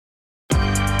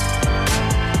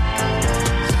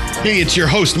Hey, it's your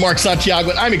host, Mark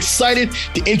Santiago, and I'm excited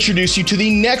to introduce you to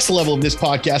the next level of this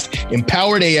podcast,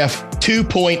 Empowered AF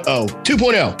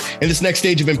 2.0. In this next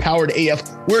stage of Empowered AF,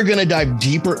 we're going to dive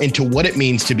deeper into what it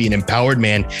means to be an empowered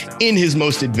man in his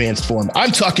most advanced form.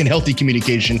 I'm talking healthy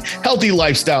communication, healthy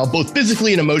lifestyle, both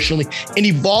physically and emotionally, and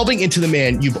evolving into the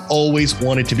man you've always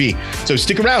wanted to be. So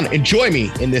stick around and join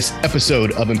me in this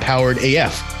episode of Empowered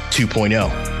AF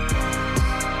 2.0.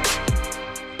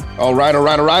 All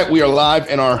right. We are live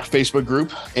in our Facebook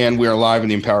group, and we are live in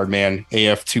the Empowered Man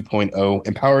AF 2.0,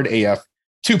 Empowered AF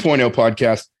 2.0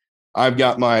 podcast. I've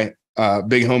got my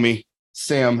big homie,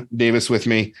 Sam Davis, with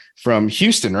me from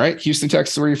Houston, right? Houston,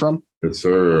 Texas. Where are you from? Yes,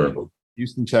 sir.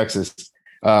 Houston, Texas.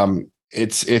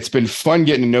 It's been fun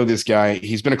getting to know this guy.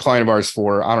 He's been a client of ours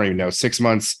for, I don't even know, 6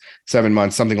 months, 7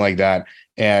 months, something like that.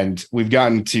 And we've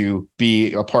gotten to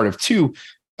be a part of two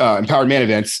Empowered Man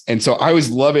events. And so I always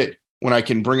love it when I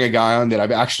can bring a guy on that I've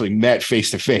actually met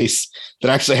face to face, that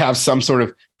actually have some sort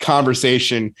of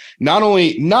conversation. Not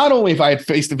only if I had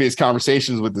face to face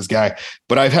conversations with this guy,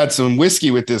 but I've had some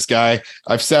whiskey with this guy.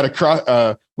 I've sat across.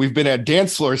 We've been at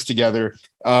dance floors together.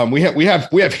 We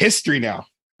have history now,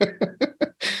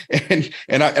 and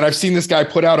I've seen this guy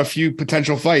put out a few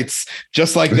potential fights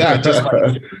just like that. Just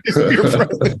like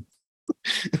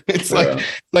it's like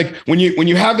when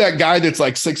you have that guy that's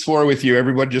like 6'4" with you,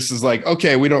 everybody just is like,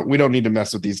 okay, we don't need to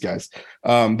mess with these guys.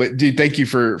 But dude, thank you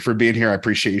for being here. I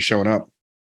appreciate you showing up.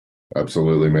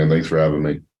 Absolutely, man. Thanks for having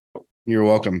me. You're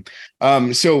welcome.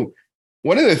 So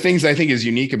one of the things I think is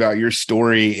unique about your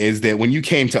story is that when you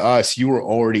came to us, you were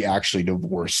already actually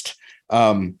divorced.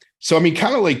 So I mean,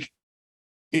 kind of like,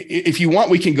 if you want,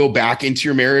 we can go back into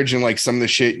your marriage and like some of the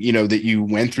shit, that you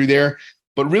went through there.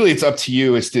 But really, it's up to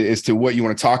you as to what you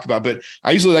want to talk about. But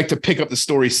I usually like to pick up the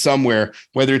story somewhere,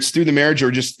 whether it's through the marriage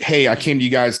or just, hey, I came to you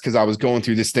guys because I was going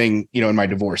through this thing, in my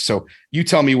divorce. So you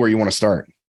tell me where you want to start.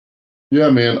 Yeah,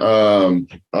 man. I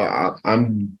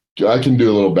can do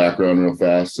a little background real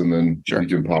fast, and then Sure. You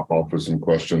can pop off with some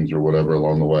questions or whatever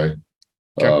along the way.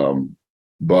 Okay.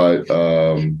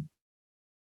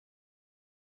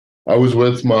 I was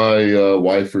with my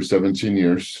wife for 17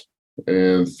 years.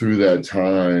 And through that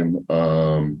time,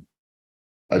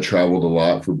 I traveled a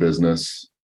lot for business.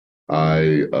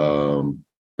 And of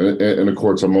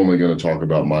course, I'm only going to talk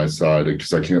about my side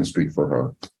because I can't speak for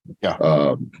her. Yeah.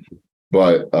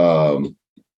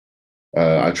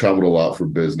 I traveled a lot for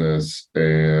business,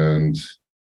 and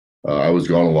I was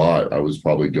gone a lot. I was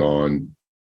probably gone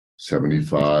 60 to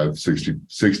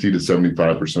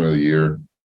 75% of the year.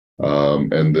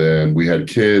 And then we had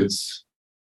kids.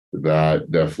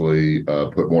 That definitely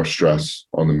put more stress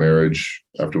on the marriage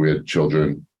after we had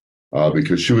children,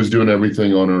 because she was doing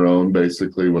everything on her own,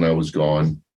 basically, when I was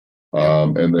gone.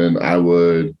 And then I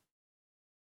would,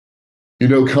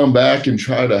 come back and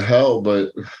try to help,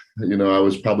 but, I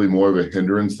was probably more of a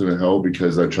hindrance than a help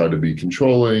because I tried to be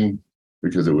controlling,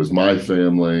 because it was my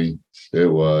family.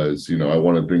 It was, I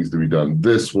wanted things to be done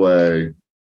this way,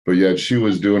 but yet she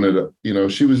was doing it,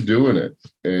 she was doing it.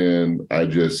 And I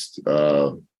just,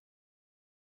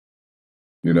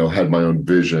 had my own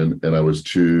vision, and I was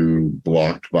too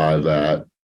blocked by that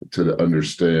to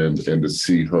understand and to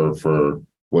see her for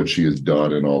what she has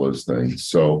done and all those things.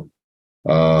 So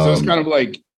it's kind of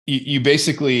like you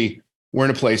basically were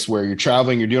in a place where you're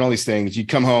traveling, you're doing all these things. You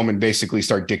come home and basically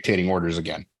start dictating orders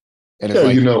again. And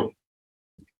it's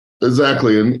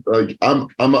exactly. And like, I'm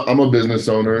a business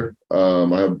owner.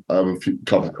 I have a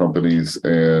couple companies,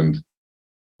 and,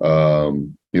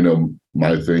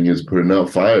 my thing is putting out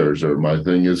fires, or my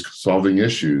thing is solving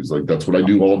issues. Like, that's what I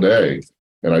do all day.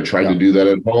 And I tried to do that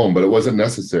at home, but it wasn't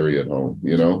necessary at home,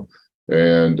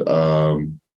 and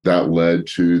that led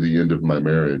to the end of my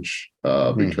marriage,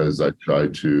 because I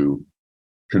tried to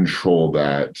control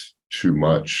that too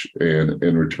much. And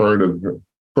in return of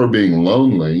her being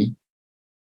lonely,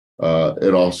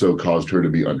 it also caused her to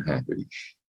be unhappy.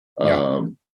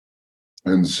 And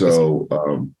so,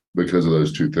 because of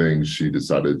those two things, she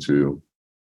decided to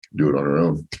do it on her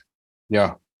own.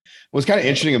 Yeah. What's kind of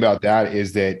interesting about that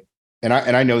is that, and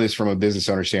I know this from a business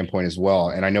owner standpoint as well.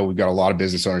 And I know we've got a lot of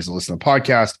business owners that listen to the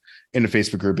podcast, in the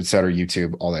Facebook group, et cetera,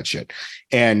 YouTube, all that shit.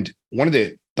 And one of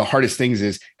the hardest things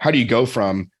is, how do you go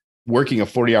from working a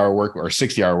 40-hour work or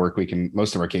 60-hour work week in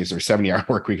most of our cases, or 70-hour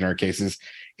work week in our cases,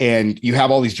 and you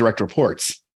have all these direct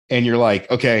reports, and you're like,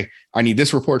 okay, I need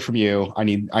this report from you. I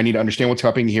need to understand what's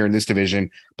happening here in this division,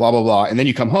 blah, blah, blah. And then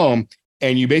you come home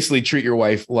and you basically treat your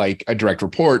wife like a direct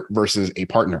report versus a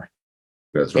partner.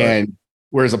 That's right. And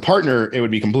whereas a partner, it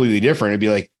would be completely different. It'd be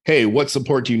like, hey, what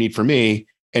support do you need from me?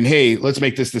 And hey, let's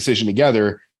make this decision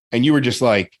together. And you were just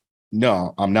like,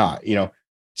 no, I'm not,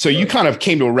 So you kind of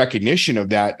came to a recognition of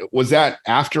that. Was that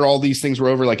after all these things were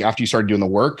over, like after you started doing the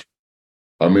work?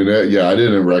 I mean, yeah, I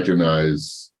didn't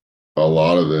recognize a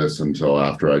lot of this until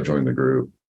after I joined the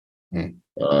group.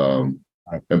 Um,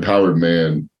 Empowered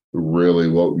Man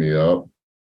really woke me up.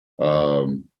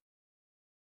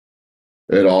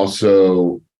 It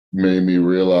also made me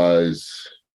realize,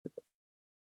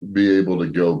 be able to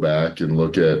go back and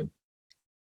look at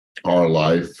our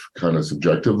life kind of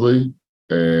subjectively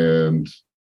and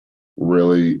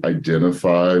really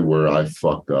identify where I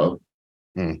fucked up.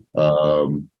 And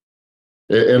I'm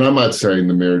not saying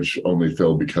the marriage only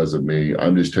failed because of me.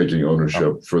 I'm just taking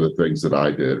ownership for the things that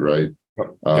I did, right?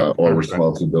 Or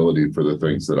responsibility for the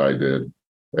things that I did.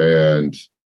 And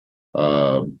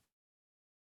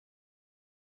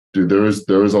dude, there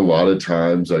was a lot of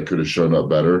times I could have shown up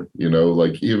better, you know,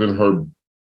 like even her,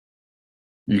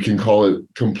 you can call it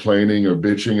complaining or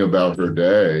bitching about her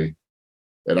day,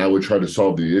 and I would try to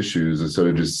solve the issues instead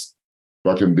of just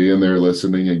fucking being there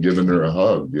listening and giving her a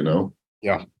hug, you know?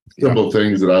 Yeah. Simple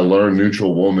things that I learned,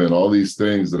 neutral woman, all these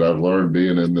things that I've learned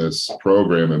being in this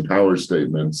program and power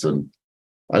statements, and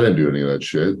I didn't do any of that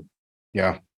shit.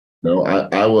 Yeah. No,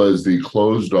 I was the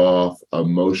closed off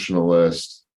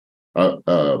emotionalist,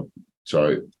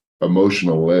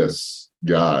 emotionalist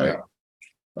guy.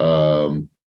 Yeah.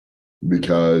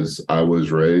 Because I was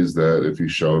raised that if you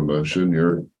show emotion,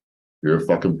 you're a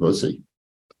fucking pussy.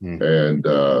 And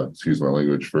excuse my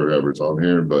language for whoever's on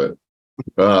here, but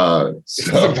it's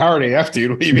empowered AF, dude.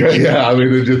 What do you mean? Yeah, I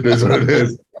mean, it just is what it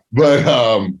is. But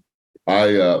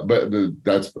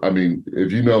that's, I mean,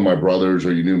 if you know my brothers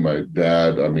or you knew my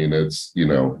dad, I mean, it's, you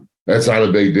know, that's not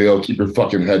a big deal. Keep your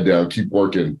fucking head down, keep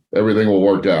working, everything will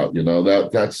work out. You know,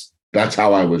 that's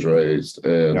how I was raised,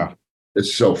 and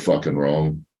it's so fucking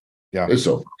wrong. Yeah, it's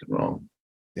so fucking wrong.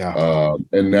 Yeah.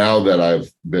 And now that I've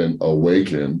been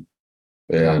awakened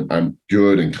and I'm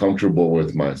good and comfortable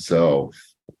with myself,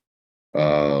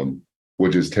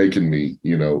 which has taken me,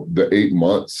 you know, the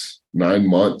 9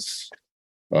 months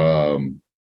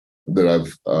that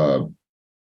I've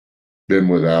been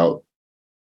without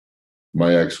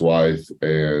my ex-wife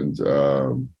and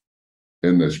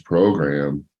in this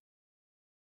program,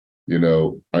 you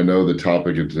know, I know the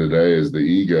topic of today is the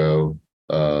ego.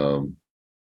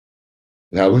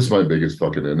 That was my biggest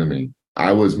fucking enemy.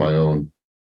 I was my own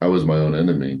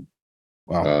enemy.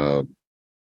 Wow.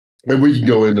 And we can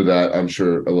go into that, I'm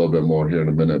sure, a little bit more here in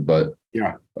a minute. But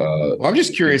yeah, well, I'm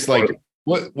just curious, like,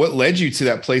 what led you to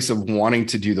that place of wanting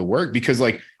to do the work? Because,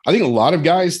 like, I think a lot of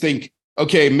guys think,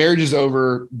 okay, marriage is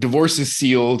over, divorce is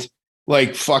sealed,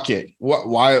 like, fuck it.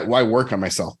 Why work on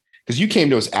myself? Because you came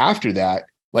to us after that.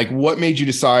 Like, what made you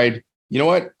decide, you know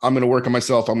what, I'm going to work on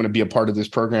myself. I'm going to be a part of this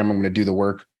program. I'm going to do the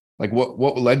work. Like,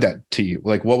 what led that to you?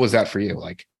 Like, what was that for you?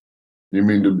 Like, you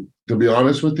mean to be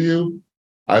honest with you,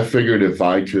 I figured if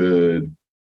I joined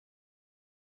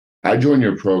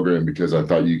your program because I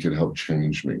thought you could help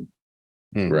change me,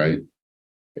 right?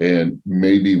 And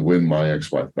maybe win my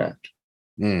ex-wife back.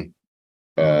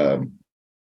 But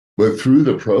through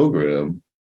the program,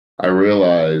 I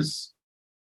realized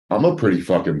I'm a pretty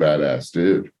fucking badass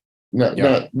dude. Not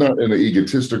in an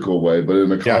egotistical way, but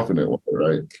in a confident way,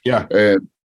 right? Yeah.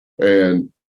 And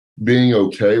being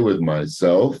okay with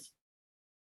myself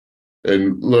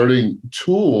and learning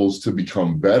tools to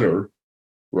become better,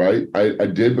 right? I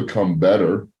did become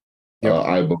better,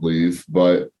 I believe,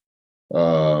 but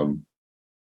that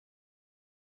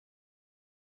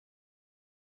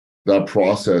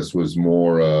process was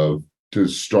more of, to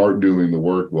start doing the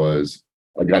work was,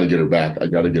 I got to get her back. I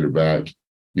got to get her back.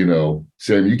 You know,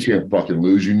 Sam, you can't fucking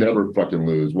lose. You never fucking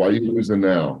lose. Why are you losing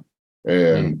now?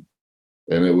 And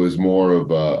it was more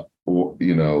of a,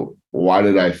 you know, why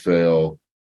did I fail?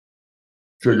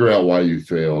 Figure out why you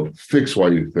failed, fix why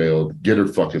you failed, get her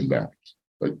fucking back.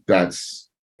 Like, that's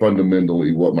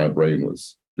fundamentally what my brain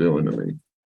was doing to me.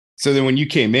 So then when you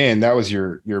came in, that was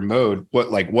your mode.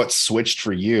 What switched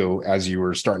for you as you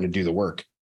were starting to do the work?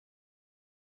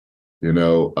 You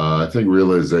know, I think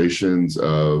realizations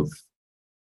of,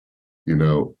 you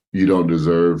know, you don't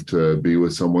deserve to be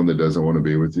with someone that doesn't want to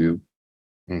be with you.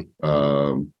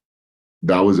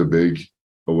 That was a big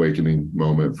awakening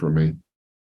moment for me.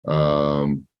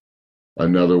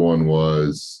 Another one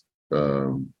was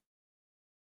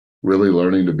really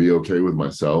learning to be okay with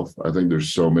myself. I think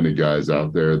there's so many guys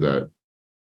out there that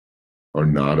are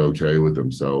not okay with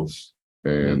themselves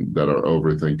and that are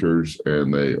overthinkers,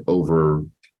 and they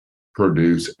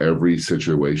overproduce every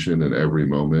situation and every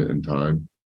moment in time.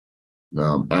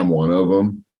 I'm one of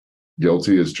them,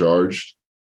 guilty as charged.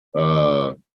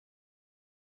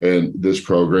 And this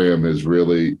program has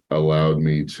really allowed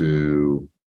me to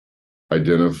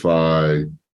identify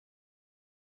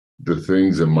the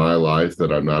things in my life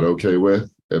that I'm not okay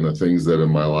with and the things that in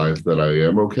my life that I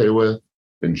am okay with,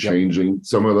 and changing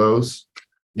some of those.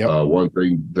 One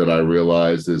thing that I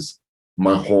realized is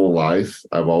my whole life,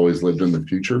 I've always lived in the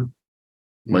future,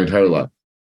 my entire life,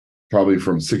 probably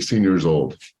from 16 years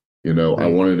old. You know, I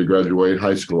wanted to graduate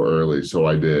high school early, so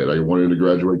I did. I wanted to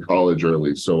graduate college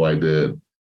early, so I did.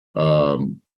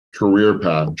 Career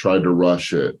path, tried to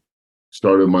rush it,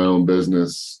 started my own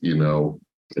business, you know,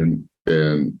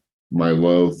 in my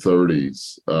low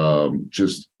 30s,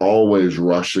 just always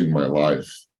rushing my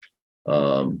life,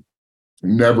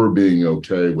 never being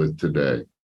okay with today.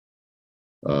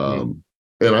 And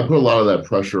I put a lot of that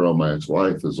pressure on my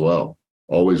ex-wife as well,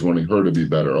 always wanting her to be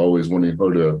better, always wanting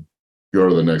her to go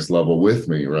to the next level with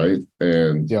me, right?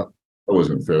 And that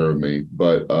wasn't fair of me,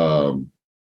 but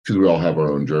because we all have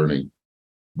our own journey.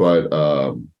 But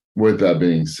with that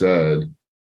being said,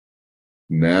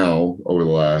 now over the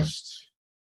last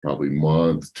probably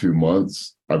month, 2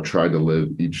 months, I've tried to live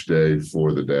each day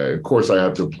for the day. Of course, I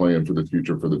have to plan for the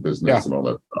future, for the business and all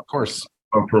that stuff. Of course.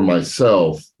 But for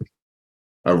myself,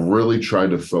 I've really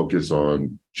tried to focus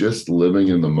on just living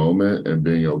in the moment and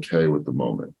being okay with the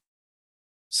moment.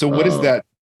 So what is that?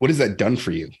 What has that done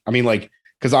for you? I mean, like,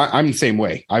 because I'm the same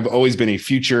way. I've always been a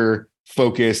future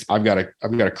focused. I've got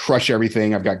to crush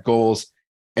everything. I've got goals.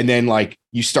 And then like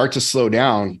you start to slow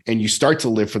down and you start to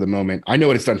live for the moment. I know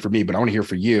what it's done for me, but I want to hear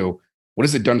for you. What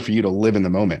has it done for you to live in the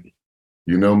moment?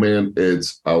 You know, man,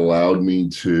 it's allowed me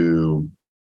to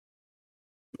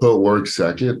put work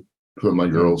second, put my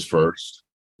girls first.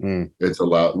 It's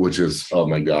allowed, which is, oh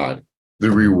my God,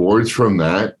 the rewards from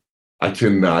that, I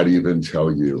cannot even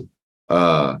tell you.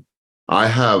 I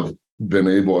have been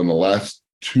able in the last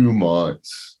 2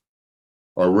 months,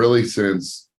 or really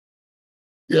since,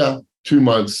 2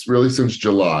 months, really since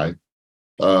July,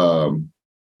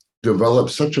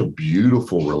 developed such a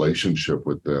beautiful relationship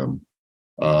with them.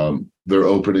 They're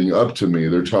opening up to me.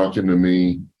 They're talking to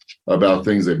me about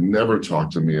things they've never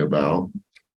talked to me about.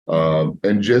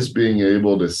 And just being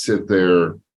able to sit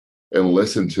there and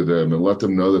listen to them and let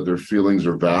them know that their feelings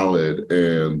are valid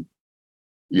and,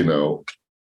 you know,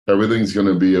 everything's going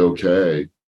to be okay.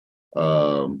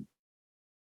 And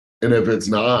if it's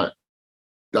not,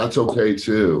 that's okay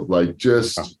too. Like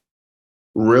just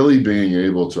really being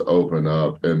able to open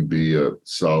up and be a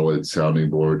solid sounding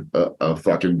board, a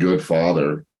fucking good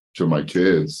father to my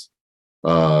kids.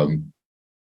 You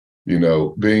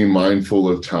know, being mindful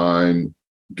of time,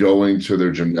 going to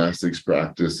their gymnastics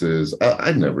practices.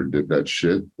 I never did that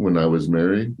shit when I was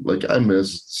married. Like I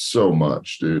missed so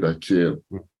much, dude. I can't.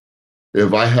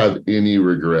 If I have any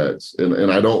regrets,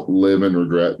 and I don't live in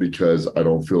regret because I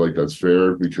don't feel like that's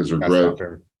fair, because regret,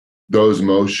 those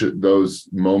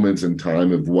moments in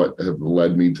time of what have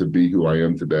led me to be who I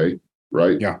am today,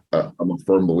 right? Yeah. I'm a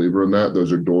firm believer in that.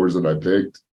 Those are doors that I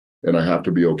picked, and I have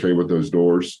to be okay with those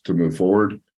doors to move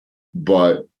forward.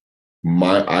 But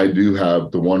I do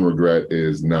have the one regret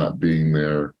is not being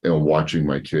there and watching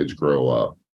my kids grow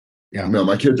up. Yeah. No,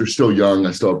 my kids are still young.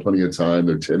 I still have plenty of time.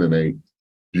 They're 10 and 8,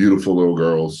 beautiful little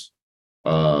girls.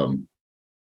 So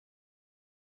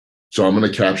I'm going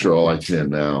to capture all I can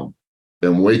now.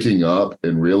 And waking up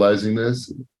and realizing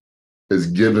this has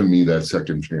given me that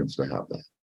second chance to have that.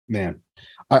 Man,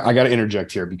 I got to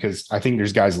interject here because I think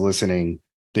there's guys listening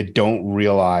that don't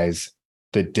realize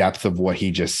the depth of what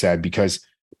he just said, because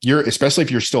especially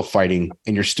if you're still fighting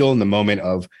and you're still in the moment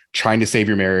of trying to save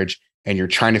your marriage and you're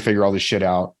trying to figure all this shit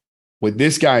out. What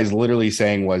this guy is literally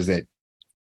saying was that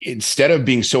instead of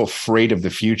being so afraid of the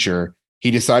future,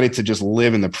 he decided to just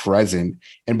live in the present.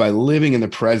 And by living in the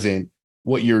present,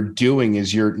 what you're doing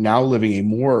is you're now living a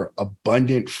more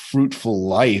abundant, fruitful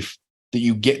life that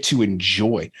you get to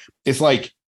enjoy. It's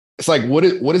like, what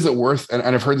is it worth? And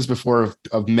I've heard this before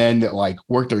of men that like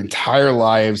work their entire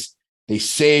lives. They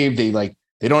save, they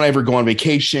don't ever go on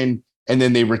vacation, and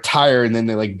then they retire, and then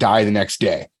they like die the next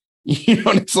day. You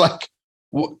know, and it's like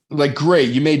great,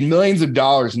 you made millions of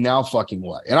dollars. Now fucking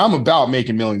what? And I'm about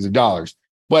making millions of dollars.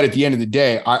 But at the end of the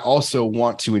day, I also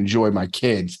want to enjoy my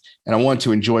kids, and I want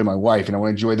to enjoy my wife, and I want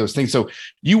to enjoy those things. So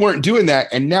you weren't doing that,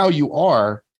 and now you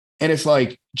are. And it's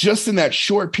like, just in that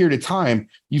short period of time,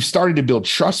 you've started to build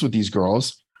trust with these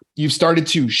girls. You've started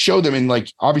to show them, and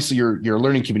like, obviously you're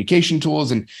learning communication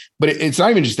tools, but it's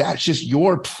not even just that, it's just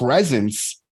your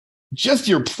presence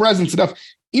enough.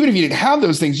 Even if you didn't have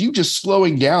those things, you just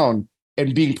slowing down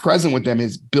and being present with them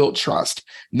has built trust.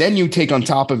 And then you take on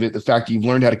top of it the fact that you've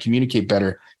learned how to communicate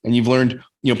better, and you've learned,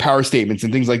 power statements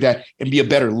and things like that, and be a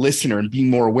better listener and being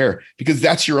more aware, because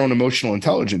that's your own emotional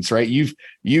intelligence, right?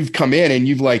 You've come in and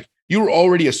you've you were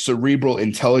already a cerebral,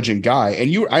 intelligent guy,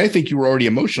 and I think you were already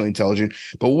emotionally intelligent.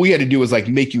 But what we had to do was like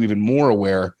make you even more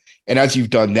aware. And as you've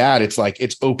done that, it's like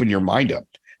it's opened your mind up.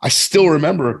 I still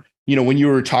remember, when you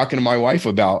were talking to my wife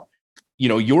about,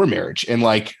 your marriage and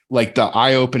like the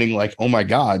eye opening, like, oh my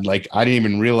God, like I didn't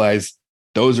even realize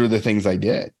those are the things I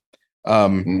did.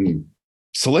 Mhm.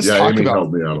 So let's Yeah, talk Amy about,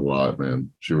 helped me out a lot,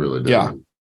 man. She really did. yeah.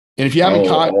 And if you haven't I'll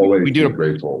caught, always we be did a,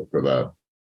 grateful for that.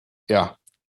 yeah.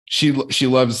 She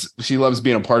loves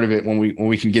being a part of it when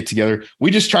we can get together.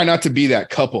 We just try not to be that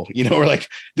couple, we're like,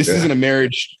 this Yeah. isn't a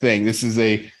marriage thing. This is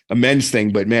a men's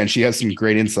thing, but man, she has some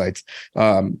great insights.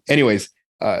 Anyways,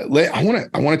 I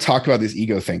want to talk about this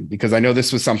ego thing because I know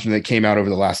this was something that came out over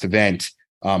the last event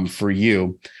for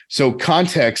you. So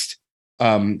context,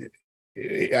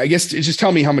 I guess just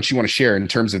tell me how much you want to share in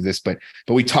terms of this, but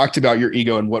we talked about your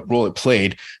ego and what role it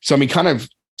played. So I mean, kind of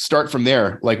start from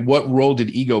there. Like, what role did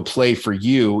ego play for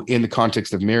you in the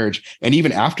context of marriage and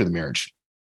even after the marriage?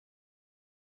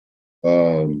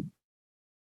 Um,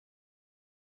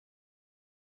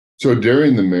 so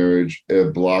during the marriage,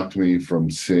 it blocked me from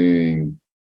seeing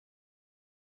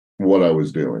what I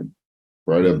was doing,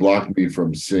 right? It blocked me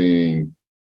from seeing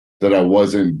that I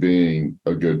wasn't being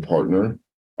a good partner.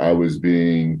 I was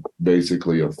being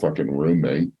basically a fucking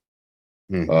roommate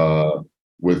Mm.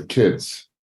 with kids.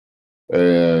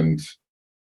 And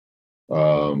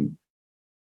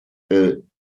it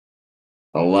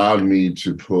allowed me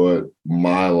to put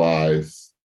my life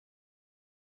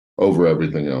over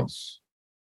everything else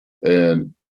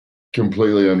and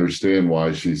completely understand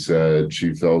why she said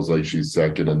she feels like she's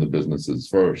second and the business is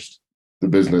first. The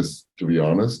business, to be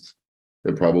honest,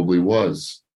 it probably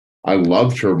was. I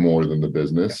loved her more than the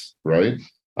business, right?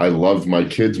 I loved my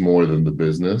kids more than the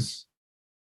business,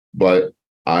 but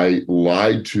I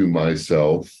lied to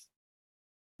myself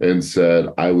and said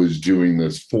I was doing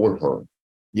this for her.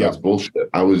 Yeah. That's bullshit.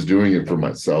 I was doing it for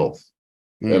myself.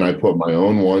 And Mm. I put my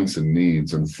own wants and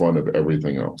needs in front of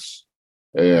everything else.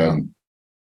 Yeah.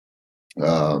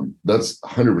 And that's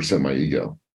 100% my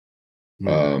ego. Mm.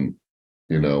 Um,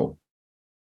 you know,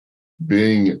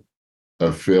 being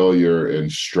a failure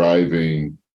and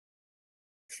striving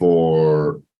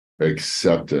for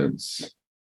acceptance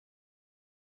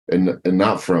and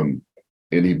not from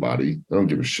anybody. I don't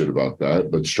give a shit about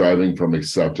that, but striving from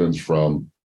acceptance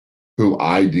from who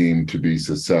I deem to be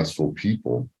successful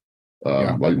people,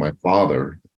 Yeah. like my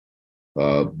father.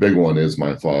 Big one is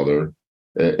my father.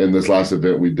 In this last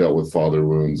event, we dealt with father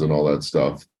wounds and all that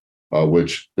stuff,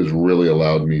 which has really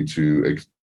allowed me to,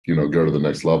 go to the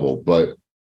next level. But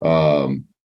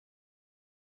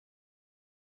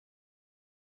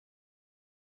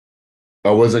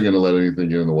I wasn't going to let anything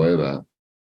get in the way of that.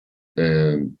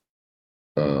 And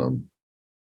um,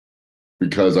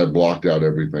 because I blocked out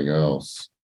everything else,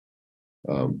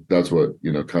 that's what,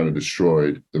 kind of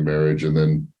destroyed the marriage. And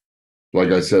then, like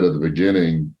I said at the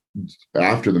beginning,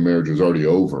 after the marriage was already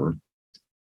over,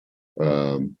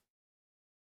 um,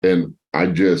 and I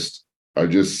just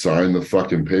signed the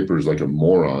fucking papers like a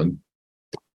moron.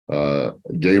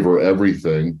 Gave her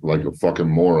everything like a fucking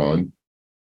moron.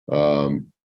 Um,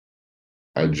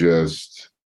 I just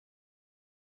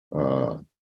uh,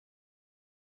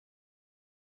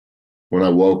 when I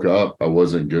woke up, I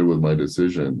wasn't good with my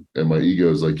decision, and my ego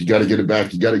is like, "You got to get it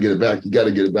back. You got to get it back. You got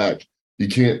to get it back. You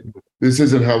can't. This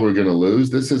isn't how we're gonna lose.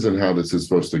 This isn't how this is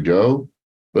supposed to go.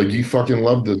 Like you fucking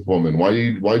love this woman.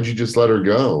 Why'd you just let her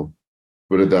go?"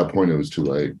 But at that point, it was too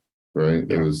late. Right? It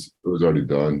Yeah. was already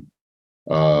done.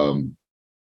 Um,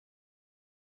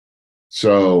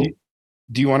 so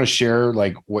Do you want to share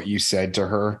like what you said to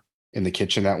her in the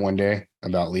kitchen that one day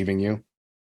about leaving you?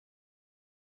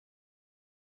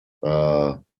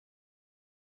 uh,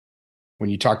 When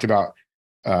you talked about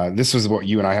this was what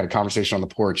you and I had a conversation on the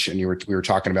porch, and we were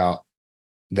talking about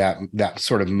that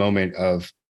sort of moment of,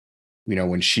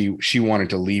 when she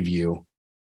wanted to leave you,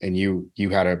 and you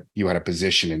had a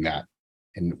position in that,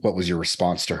 and what was your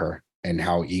response to her, and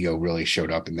how ego really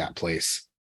showed up in that place.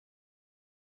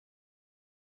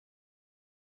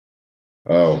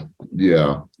 oh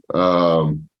yeah.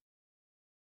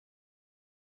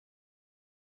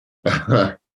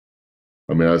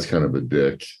 I mean, I was kind of a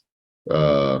dick.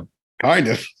 Uh, Kind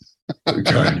of.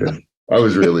 kind of. I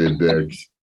was really a dick.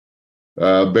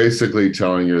 Basically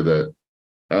telling her that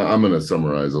I'm going to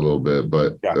summarize a little bit,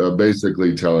 but Yeah.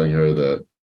 basically telling her that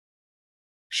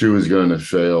she was going to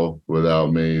fail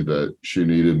without me, that she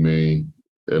needed me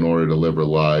in order to live her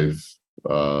life,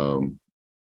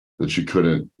 that she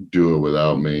couldn't do it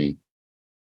without me.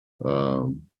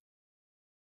 Um,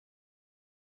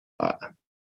 I,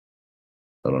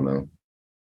 I don't know.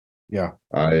 Yeah.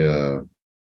 I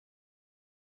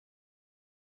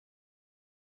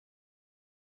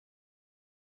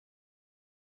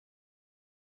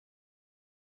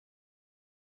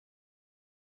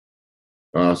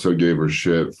I also gave her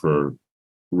shit for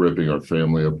ripping our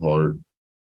family apart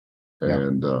Yeah.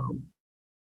 and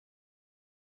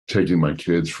taking my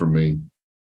kids from me.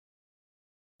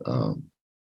 Um,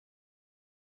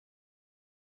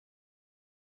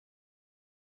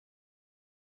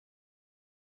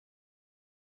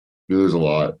 there's a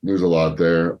lot. There's a lot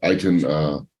there. I can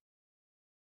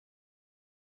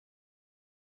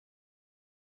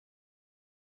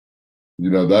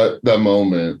that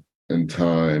moment in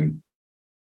time,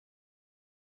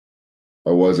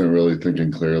 I wasn't really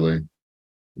thinking clearly.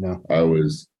 No. I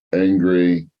was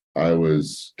angry. I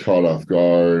was caught off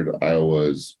guard. I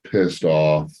was pissed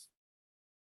off.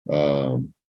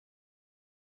 Um,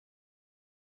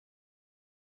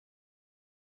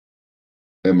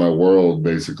 and my world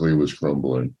basically was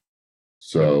crumbling.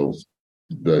 So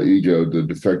the ego, the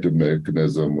defective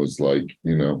mechanism was like,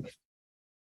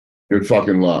 good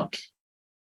fucking luck,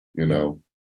 you know,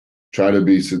 try to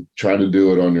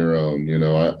do it on your own.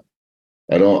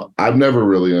 I've never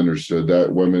really understood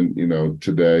that. Women,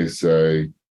 today say,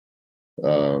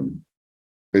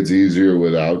 it's easier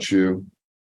without you.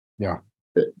 Yeah.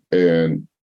 And,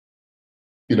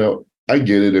 I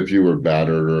get it if you were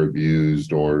battered or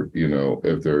abused, or,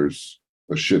 if there's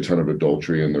a shit ton of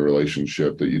adultery in the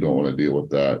relationship that you don't want to deal with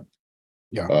that.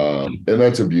 Yeah. And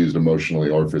that's abused emotionally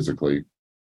or physically.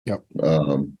 Yep.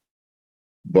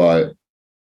 But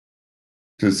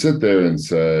to sit there and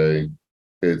say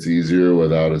it's easier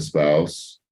without a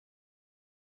spouse,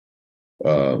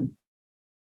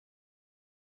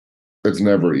 it's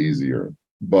never easier.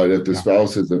 But if the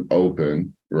spouse isn't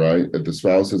open, right? If the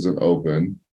spouse isn't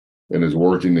open and is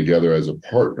working together as a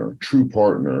partner, true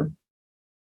partner,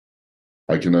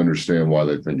 I can understand why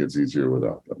they think it's easier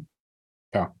without them.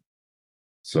 Yeah.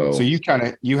 So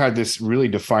you had this really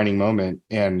defining moment,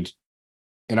 and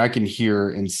I can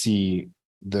hear and see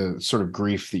the sort of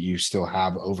grief that you still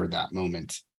have over that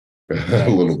moment. a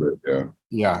little bit, yeah.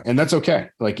 Yeah. And that's okay.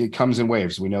 Like, it comes in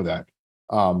waves. We know that.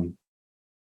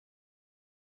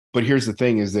 But here's the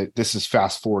thing, is that this is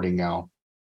fast forwarding now,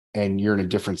 and you're in a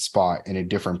different spot, in a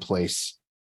different place.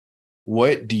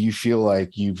 What do you feel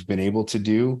like you've been able to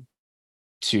do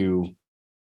to,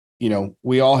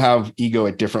 we all have ego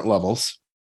at different levels,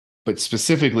 but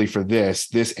specifically for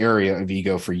this area of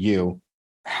ego for you,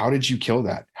 how did you kill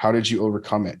that? How did you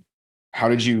overcome it? How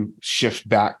did you shift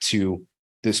back to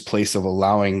this place of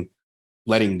letting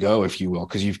go, if you will?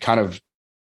 Because you've kind of,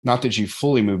 not that you've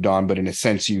fully moved on, but in a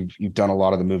sense, you've done a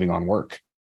lot of the moving on work.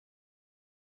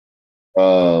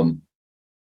 Well,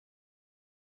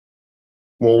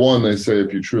 one, they say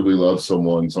if you truly love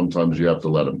someone, sometimes you have to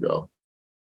let them go.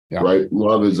 Yeah. Right?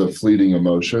 Love is a fleeting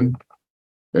emotion,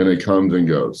 and it comes and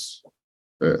goes.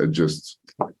 It is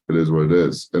what it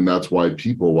is. And that's why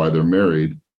they're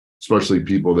married, especially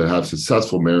people that have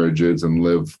successful marriages and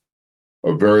live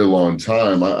a very long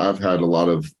time. I've had a lot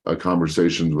of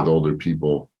conversations with older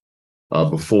people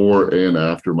before and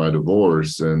after my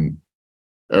divorce, and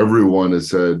everyone has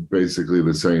said basically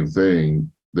the same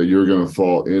thing, that you're going to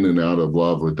fall in and out of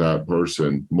love with that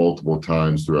person multiple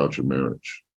times throughout your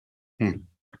marriage.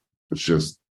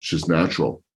 It's just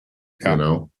natural,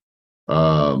 and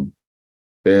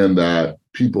that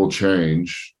people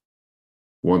change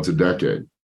once a decade,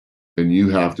 and you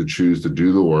have to choose to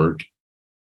do the work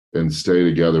and stay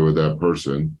together with that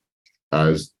person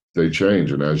as they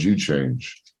change and as you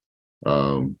change,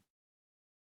 and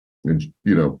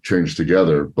change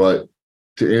together. But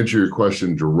to answer your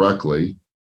question directly,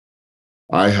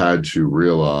 I had to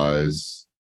realize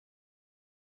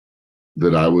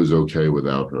that I was okay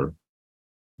without her,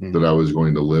 that I was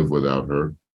going to live without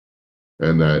her,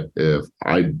 and that if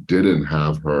I didn't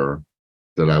have her,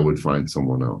 that I would find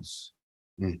someone else.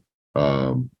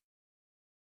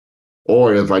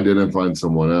 Or if I didn't find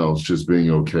someone else, just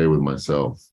being okay with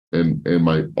myself and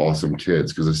my awesome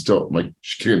kids, because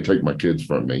she can't take my kids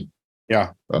from me.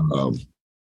 Yeah.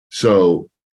 So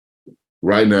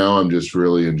right now I'm just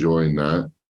really enjoying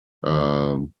that.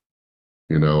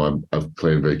 I've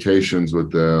planned vacations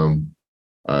with them.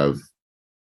 I've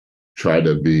tried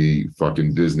to be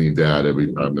fucking Disney dad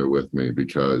every time they're with me,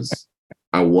 because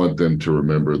I want them to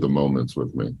remember the moments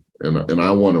with me, and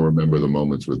I want to remember the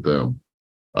moments with them.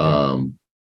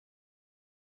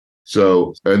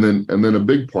 So and then a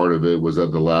big part of it was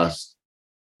at the last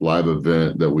live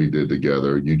event that we did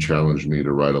together. You challenged me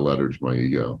to write a letter to my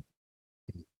ego,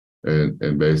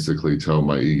 and basically tell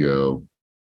my ego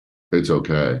it's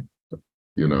okay,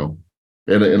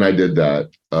 and I did that.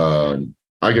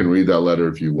 I can read that letter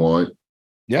if you want.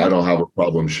 Yeah, I don't have a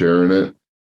problem sharing it.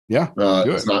 Yeah,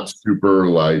 it's not super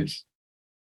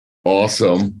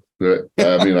awesome,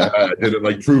 I mean, I did it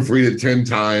like proofread it 10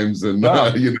 times, and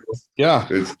Yeah. you know, Yeah.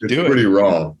 it's Do pretty it.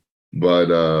 raw.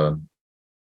 But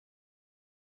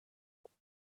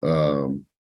um,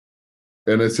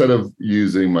 and instead of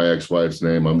using my ex-wife's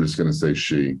name, I'm just going to say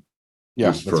she,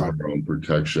 Yeah, just that's for fine. her own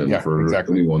protection, Yeah, for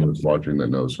exactly. anyone that's watching that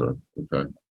knows her. Okay.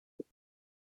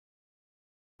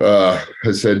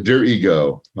 I said, Dear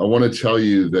Ego, I want to tell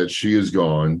you that she is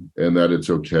gone and that it's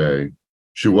okay.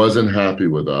 She wasn't happy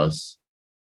with us.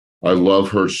 I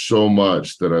love her so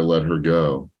much that I let her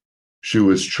go. She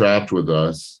was trapped with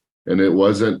us, and it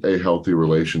wasn't a healthy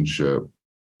relationship.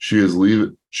 She is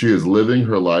living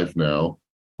her life now.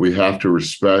 We have to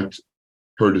respect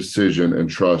her decision and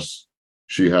trust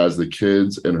she has the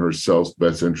kids and herself's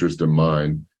best interest in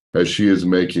mind as she is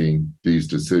making these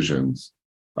decisions.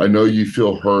 I know you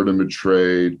feel hurt and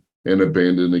betrayed and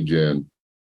abandoned again.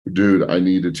 Dude, I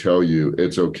need to tell you,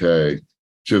 it's okay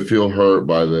to feel hurt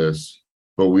by this,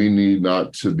 but we need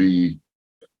not to be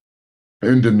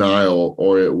in denial,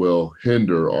 or it will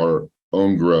hinder our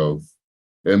own growth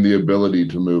and the ability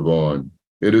to move on.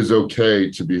 It is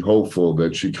okay to be hopeful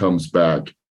that she comes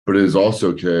back, but it is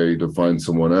also okay to find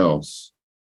someone else.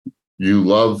 You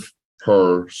love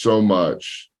her so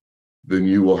much, then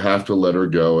you will have to let her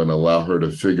go and allow her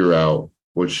to figure out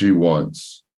what she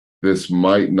wants. This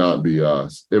might not be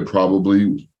us. It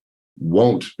probably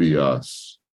won't be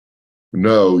us.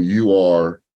 No, you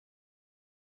are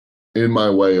in my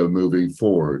way of moving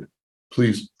forward.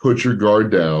 Please put your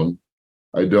guard down.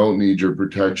 I don't need your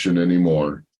protection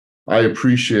anymore. I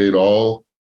appreciate all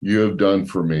you have done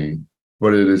for me,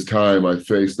 but it is time I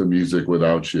face the music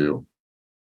without you.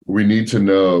 We need to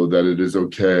know that it is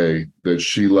okay that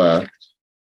she left,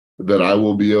 that I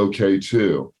will be okay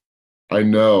too. I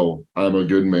know I'm a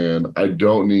good man. I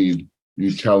don't need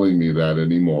you telling me that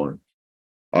anymore.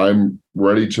 I'm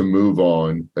ready to move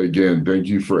on. Again, thank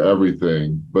you for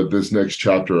everything, but this next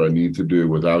chapter I need to do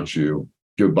without you.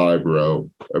 Goodbye, bro.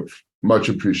 Much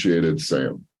appreciated,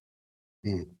 Sam.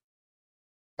 Mm.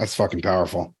 That's fucking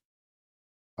powerful.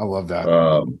 I love that.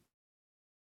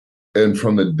 And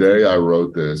from the day I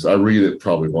wrote this, I read it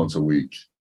probably once a week,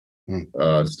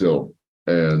 still.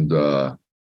 And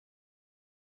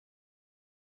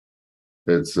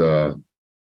it's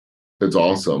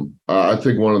awesome. I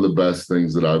think one of the best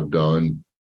things that I've done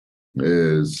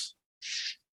is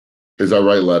I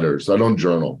write letters. I don't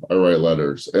journal. I write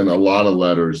letters, and a lot of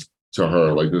letters to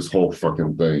her. Like this whole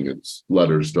fucking thing, it's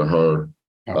letters to her.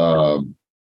 And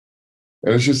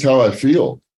it's just how I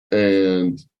feel.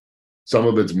 And some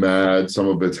of it's mad, some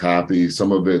of it's happy,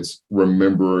 some of it's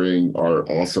remembering our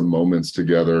awesome moments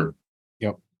together.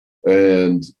 Yep.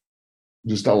 And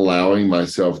just allowing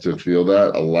myself to feel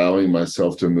that, allowing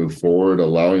myself to move forward,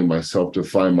 allowing myself to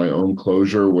find my own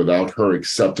closure without her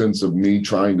acceptance of me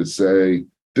trying to say,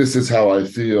 this is how I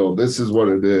feel, this is what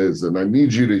it is, and I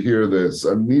need you to hear this,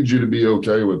 I need you to be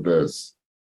okay with this.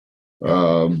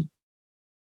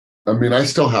 I mean, I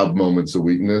still have moments of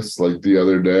weakness. Like the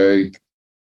other day,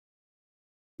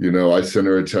 you know, I sent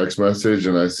her a text message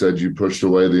and I said, you pushed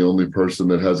away the only person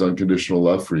that has unconditional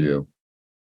love for you.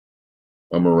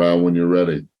 I'm around when you're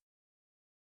ready.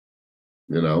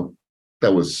 You know,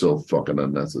 that was so fucking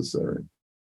unnecessary.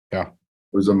 Yeah.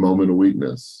 It was a moment of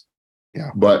weakness. Yeah.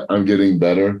 But I'm getting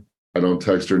better. I don't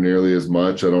text her nearly as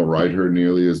much. I don't write her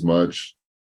nearly as much.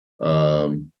 I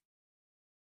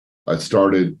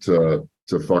started to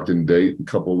fucking date a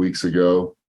couple weeks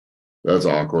ago. That's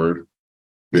awkward.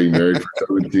 Being married for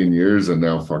 17 years and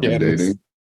now fucking dating.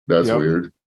 That's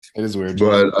weird. It is weird.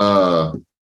 But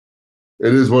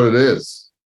it is what it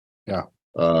is. Yeah.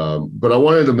 But I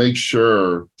wanted to make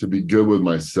sure to be good with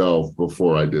myself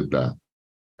before I did that.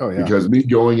 Oh, yeah. Because me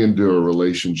going into a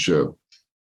relationship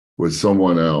with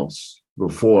someone else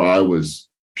before I was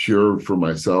pure for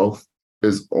myself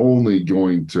is only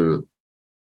going to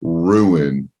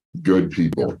ruin good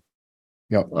people.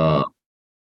 Yep.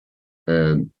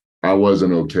 And I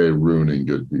wasn't okay ruining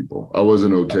good people. I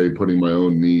wasn't okay putting my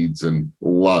own needs and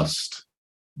lust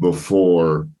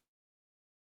before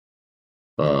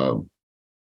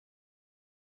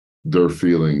their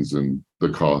feelings and the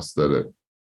cost that it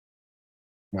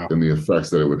and the effects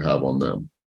that it would have on them.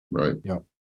 Right. Yeah.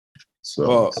 So,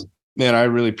 well, man, I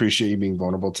really appreciate you being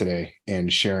vulnerable today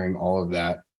and sharing all of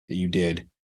that you did.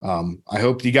 I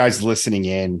hope you guys listening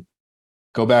in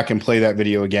go back and play that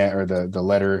video again, or the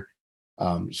letter,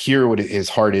 hear what his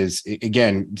heart is.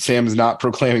 Again, Sam's not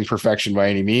proclaiming perfection by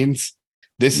any means.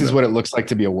 This is what it looks like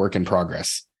to be a work in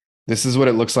progress. This is what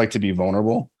it looks like to be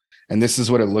vulnerable. And this is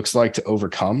what it looks like to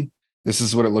overcome. This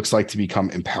is what it looks like to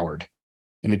become empowered.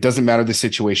 And it doesn't matter the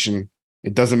situation.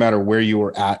 It doesn't matter where you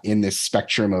are at in this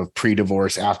spectrum of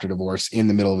pre-divorce, after divorce, in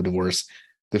the middle of a divorce.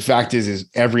 The fact is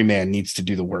every man needs to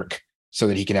do the work so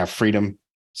that he can have freedom,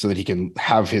 so that he can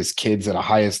have his kids at a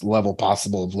highest level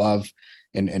possible of love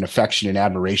and affection and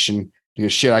admiration.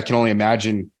 Because shit, I can only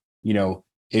imagine,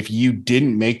 if you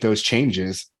didn't make those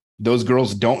changes, those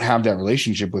girls don't have that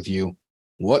relationship with you,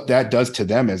 what that does to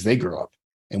them as they grow up,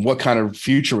 and what kind of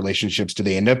future relationships do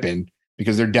they end up in,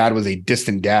 because their dad was a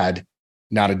distant dad,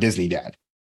 not a Disney dad.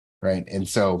 Right. And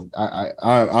so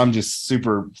I'm just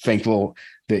super thankful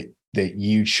that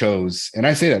you chose. And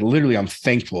I say that literally, I'm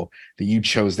thankful that you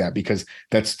chose that, because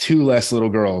that's 2 less little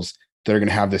girls that are going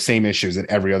to have the same issues that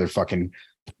every other fucking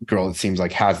girl, it seems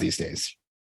like, has these days.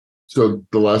 So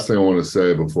the last thing I want to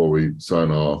say before we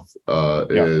sign off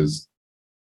is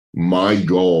my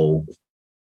goal.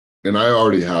 And I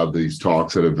already have these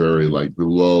talks at a very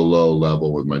low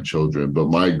level with my children, but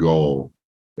my goal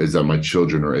is that my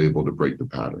children are able to break the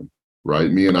pattern,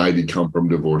 right? Me and Ivy come from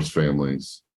divorced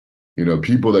families.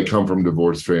 People that come from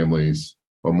divorced families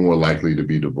are more likely to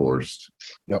be divorced.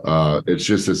 Yep. It's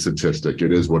just a statistic.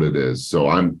 It is what it is. So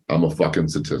I'm a fucking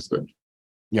statistic.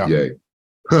 Yeah. Yay.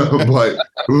 but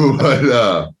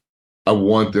I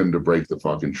want them to break the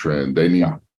fucking trend. They need,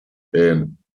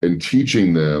 and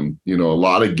teaching them, a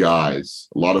lot of guys,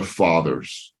 a lot of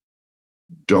fathers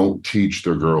don't teach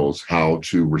their girls how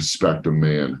to respect a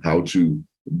man, how to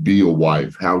be a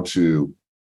wife, how to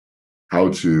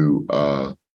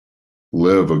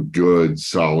live a good,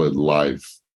 solid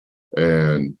life.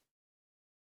 And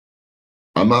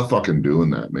I'm not fucking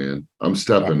doing that, man. I'm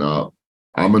stepping up.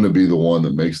 I'm going to be the one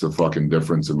that makes the fucking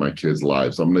difference in my kids'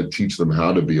 lives. I'm going to teach them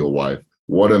how to be a wife,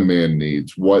 what a man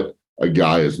needs, what a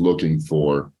guy is looking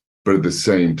for, but at the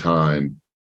same time,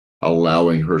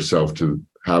 allowing herself to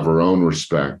have her own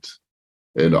respect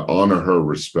and honor her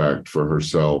respect for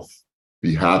herself,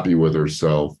 be happy with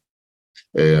herself.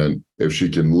 And if she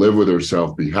can live with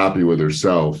herself, be happy with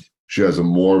herself, she has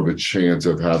more of a chance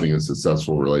of having a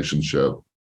successful relationship.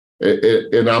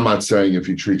 And I'm not saying if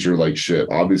he treats her like shit,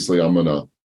 obviously I'm going to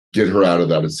get her out of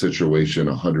that situation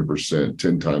 100%,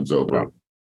 10 times over. Wow.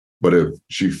 But if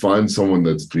she finds someone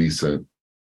that's decent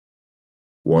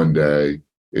one day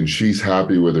and she's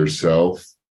happy with herself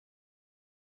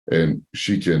and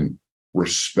she can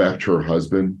respect her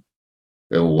husband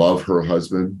and love her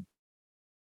husband,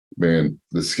 man,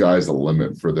 the sky's the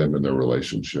limit for them in their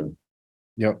relationship.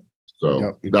 Yep. So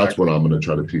exactly. That's what I'm going to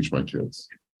try to teach my kids.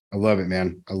 I love it,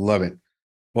 man. I love it.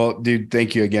 Well, dude,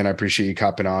 thank you again. I appreciate you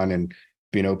copping on and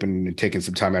being open and taking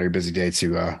some time out of your busy day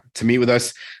to meet with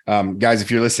us. Guys, if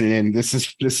you're listening in, this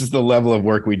is the level of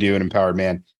work we do in Empowered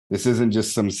Man. This isn't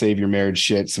just some save your marriage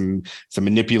shit, some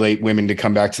manipulate women to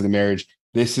come back to the marriage.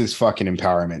 This is fucking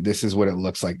empowerment. This is what it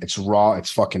looks like. It's raw.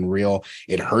 It's fucking real.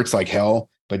 It hurts like hell,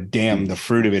 but damn, the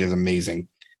fruit of it is amazing.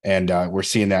 And we're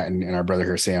seeing that in our brother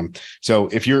here, Sam. So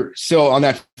if you're still on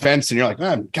that fence and you're like,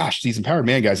 oh, gosh, these Empowered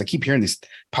Man guys, I keep hearing these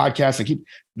podcasts.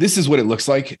 This is what it looks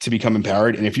like to become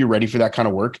empowered. And if you're ready for that kind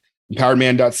of work,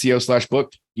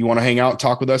 empoweredman.co/book. You want to hang out,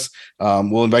 talk with us.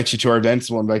 We'll invite you to our events.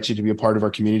 We'll invite you to be a part of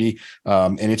our community.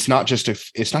 And it's not just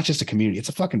a community. It's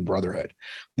a fucking brotherhood.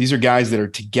 These are guys that are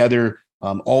together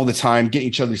all the time, getting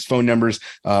each other's phone numbers,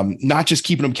 not just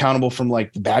keeping them accountable from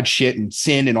like the bad shit and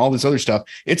sin and all this other stuff.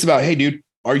 It's about, hey, dude,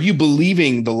 are you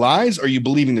believing the lies? Or are you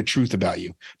believing the truth about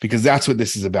you? Because that's what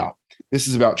this is about. This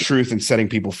is about truth and setting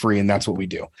people free. And that's what we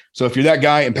do. So if you're that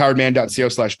guy,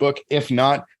 empoweredman.co/book. If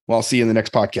not, well, I'll see you in the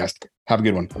next podcast. Have a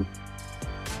good one.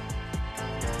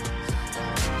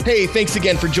 Hey, thanks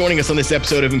again for joining us on this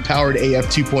episode of Empowered AF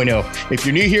 2.0. If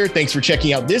you're new here, thanks for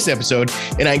checking out this episode.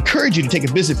 And I encourage you to take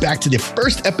a visit back to the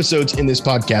first episodes in this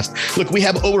podcast. Look, we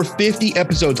have over 50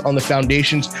 episodes on the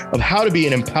foundations of how to be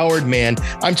an empowered man.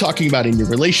 I'm talking about in your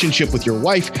relationship with your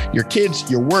wife, your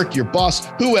kids, your work, your boss,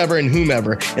 whoever and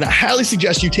whomever. And I highly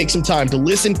suggest you take some time to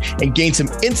listen and gain some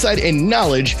insight and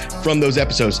knowledge from those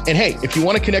episodes. And hey, if you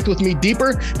want to connect with me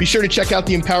deeper, be sure to check out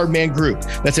the Empowered Man group.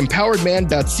 That's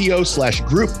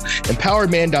empoweredman.co/group.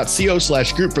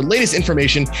 empoweredman.co/group for latest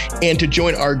information and to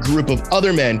join our group of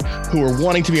other men who are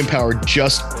wanting to be empowered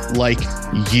just like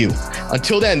you.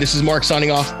 Until then, this is Mark signing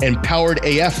off, Empowered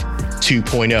AF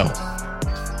 2.0.